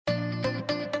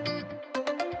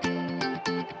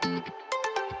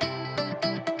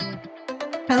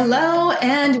Hello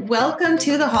and welcome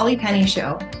to the Holly Penny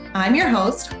Show. I'm your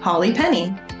host, Holly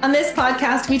Penny. On this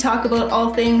podcast, we talk about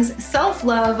all things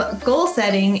self-love, goal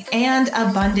setting, and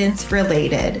abundance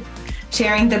related,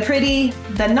 sharing the pretty,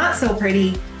 the not so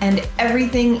pretty, and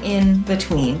everything in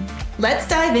between. Let's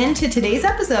dive into today's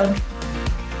episode.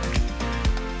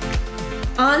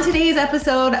 On today's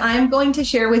episode, I'm going to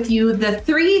share with you the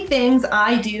 3 things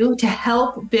I do to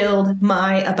help build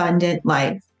my abundant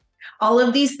life. All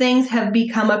of these things have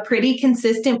become a pretty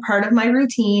consistent part of my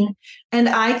routine, and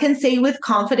I can say with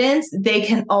confidence, they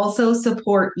can also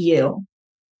support you.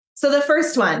 So the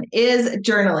first one is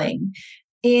journaling.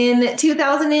 In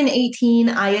 2018,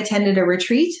 I attended a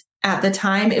retreat. At the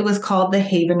time, it was called the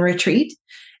Haven Retreat.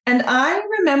 And I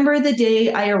remember the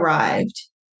day I arrived.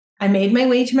 I made my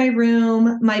way to my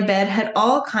room. My bed had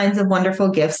all kinds of wonderful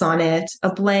gifts on it,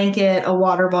 a blanket, a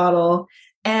water bottle,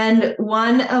 and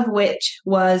one of which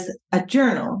was a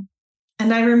journal.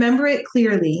 And I remember it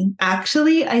clearly.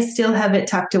 Actually, I still have it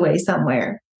tucked away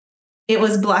somewhere. It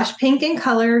was blush pink in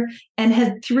color and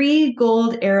had 3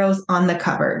 gold arrows on the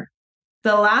cover.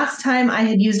 The last time I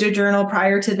had used a journal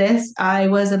prior to this, I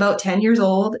was about 10 years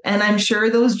old, and I'm sure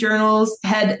those journals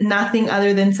had nothing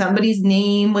other than somebody's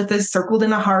name with a circled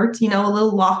in a heart, a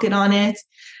little locket on it.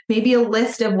 Maybe a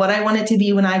list of what I want it to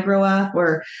be when I grow up,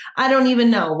 or I don't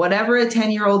even know, whatever a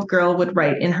 10-year-old girl would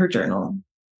write in her journal.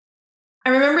 I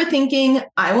remember thinking,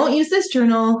 I won't use this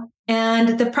journal,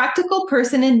 and the practical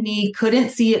person in me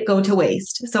couldn't see it go to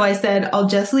waste. So I said, I'll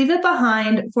just leave it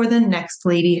behind for the next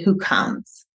lady who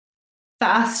comes.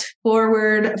 Fast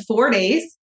forward 4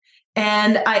 days,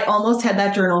 and I almost had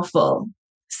that journal full.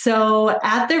 So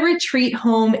at the retreat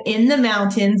home in the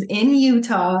mountains in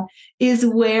Utah is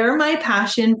where my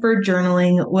passion for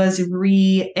journaling was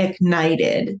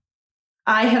reignited.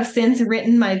 I have since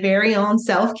written my very own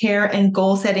self-care and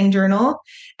goal-setting journal,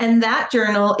 and that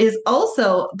journal is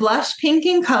also blush pink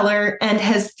in color and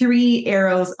has 3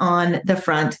 arrows on the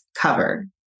front cover.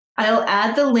 I'll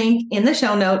add the link in the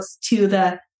show notes to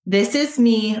the This Is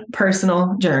Me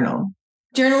personal journal.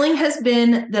 Journaling has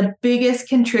been the biggest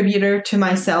contributor to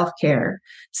my self-care,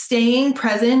 staying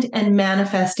present and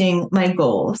manifesting my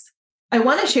goals. I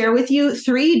want to share with you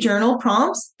 3 journal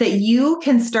prompts that you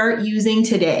can start using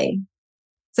today.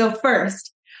 So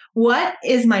first, what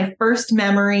is my first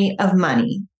memory of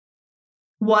money?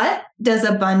 What does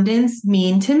abundance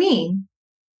mean to me?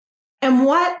 And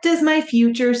what does my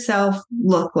future self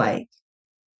look like?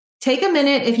 Take a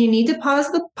minute. If you need to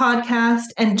pause the podcast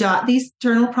and jot these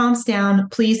journal prompts down,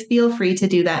 please feel free to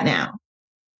do that now.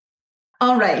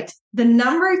 All right. The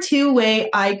number 2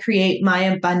 way I create my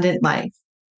abundant life,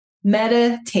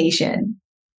 meditation.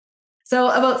 So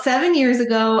about 7 years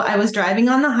ago, I was driving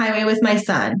on the highway with my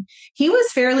son. He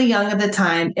was fairly young at the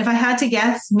time. If I had to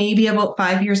guess, maybe about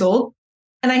 5 years old.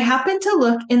 And I happened to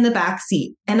look in the back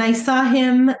seat and I saw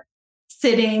him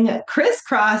sitting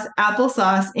crisscross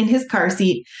applesauce in his car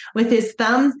seat with his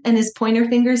thumbs and his pointer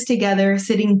fingers together,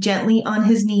 sitting gently on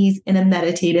his knees in a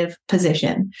meditative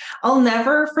position. I'll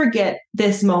never forget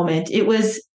this moment. It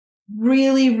was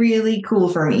really, really cool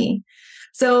for me.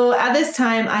 So at this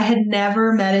time, I had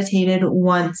never meditated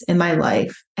once in my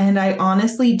life, and I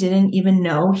honestly didn't even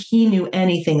know he knew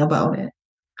anything about it.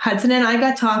 Hudson and I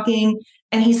got talking,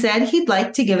 and he said he'd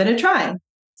like to give it a try.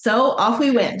 So off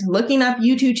we went, looking up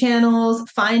YouTube channels,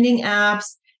 finding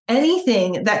apps,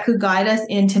 anything that could guide us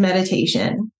into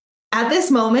meditation. At this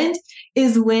moment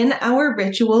is when our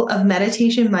ritual of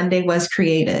Meditation Monday was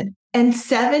created. And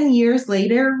 7 years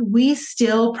later, we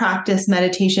still practice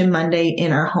Meditation Monday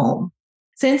in our home.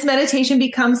 Since meditation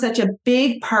becomes such a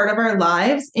big part of our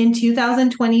lives, in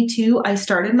 2022, I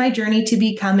started my journey to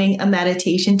becoming a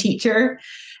meditation teacher.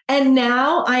 And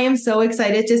now I am so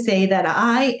excited to say that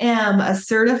I am a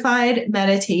certified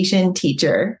meditation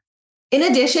teacher. In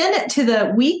addition to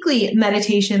the weekly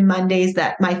Meditation Mondays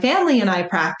that my family and I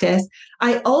practice,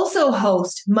 I also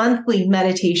host monthly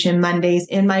Meditation Mondays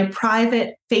in my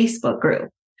private Facebook group.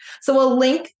 So we'll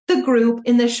link the group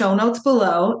in the show notes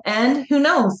below, and who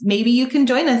knows, maybe you can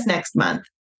join us next month.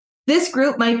 This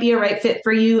group might be a right fit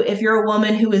for you if you're a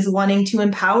woman who is wanting to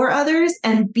empower others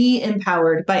and be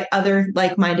empowered by other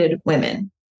like-minded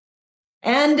women.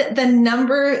 And the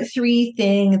number 3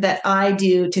 thing that I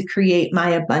do to create my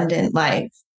abundant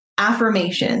life,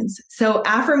 affirmations. So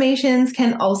affirmations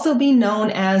can also be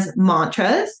known as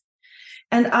mantras.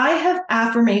 And I have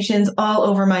affirmations all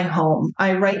over my home.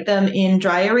 I write them in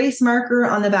dry erase marker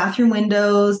on the bathroom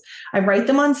windows. I write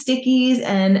them on stickies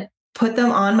and put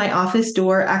them on my office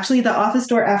door. Actually, the office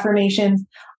door affirmations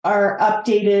are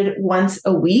updated once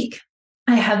a week.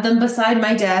 I have them beside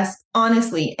my desk.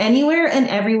 Honestly, anywhere and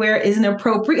everywhere is an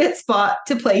appropriate spot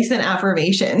to place an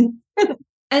affirmation.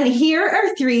 And here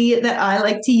are 3 that I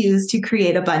like to use to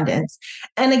create abundance.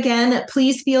 And again,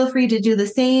 please feel free to do the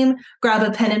same. Grab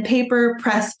a pen and paper,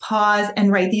 press pause,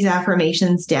 and write these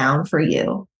affirmations down for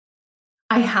you.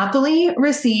 I happily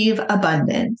receive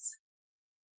abundance.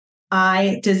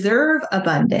 I deserve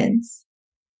abundance.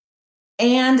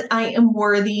 And I am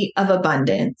worthy of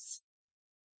abundance.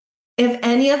 If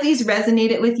any of these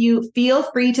resonated with you, feel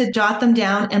free to jot them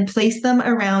down and place them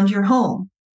around your home.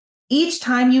 Each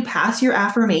time you pass your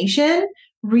affirmation,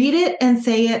 read it and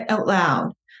say it out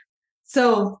loud.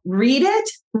 So read it,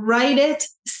 write it,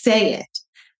 say it.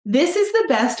 This is the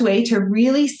best way to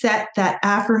really set that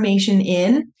affirmation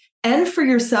in and for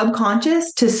your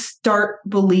subconscious to start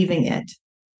believing it.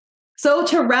 So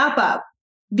to wrap up,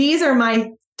 these are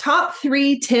my top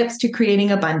 3 tips to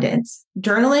creating abundance: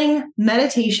 journaling,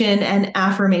 meditation, and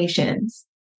affirmations.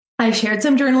 I shared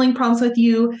some journaling prompts with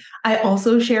you. I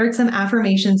also shared some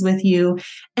affirmations with you.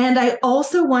 And I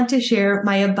also want to share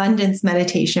my abundance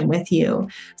meditation with you.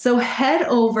 So head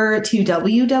over to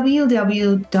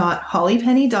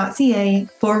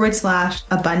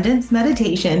www.hollypenny.ca/abundance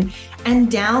meditation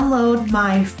and download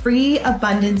my free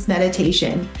abundance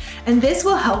meditation. And this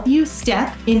will help you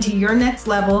step into your next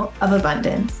level of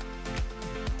abundance.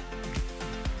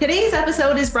 Today's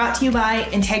episode is brought to you by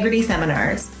Integrity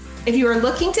Seminars. If you are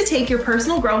looking to take your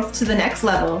personal growth to the next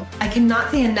level, I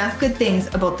cannot say enough good things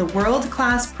about the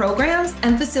world-class programs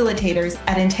and facilitators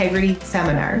at Integrity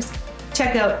Seminars.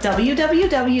 Check out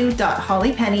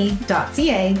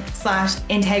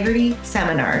www.hollypenny.ca/integrity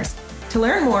seminars to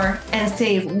learn more and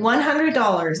save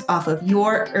 $100 off of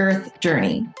your Earth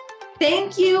journey.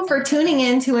 Thank you for tuning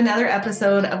in to another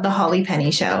episode of The Holly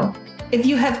Penny Show. If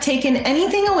you have taken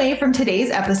anything away from today's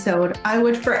episode, I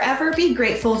would forever be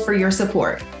grateful for your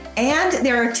support. And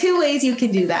there are 2 ways you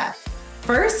can do that.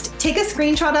 First, take a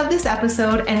screenshot of this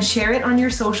episode and share it on your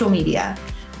social media.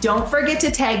 Don't forget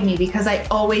to tag me because I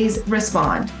always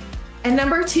respond. And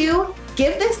number 2,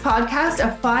 give this podcast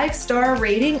a 5-star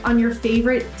rating on your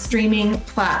favorite streaming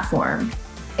platform.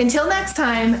 Until next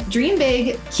time, dream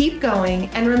big, keep going,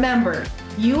 and remember,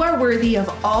 you are worthy of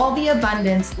all the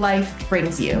abundance life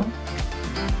brings you.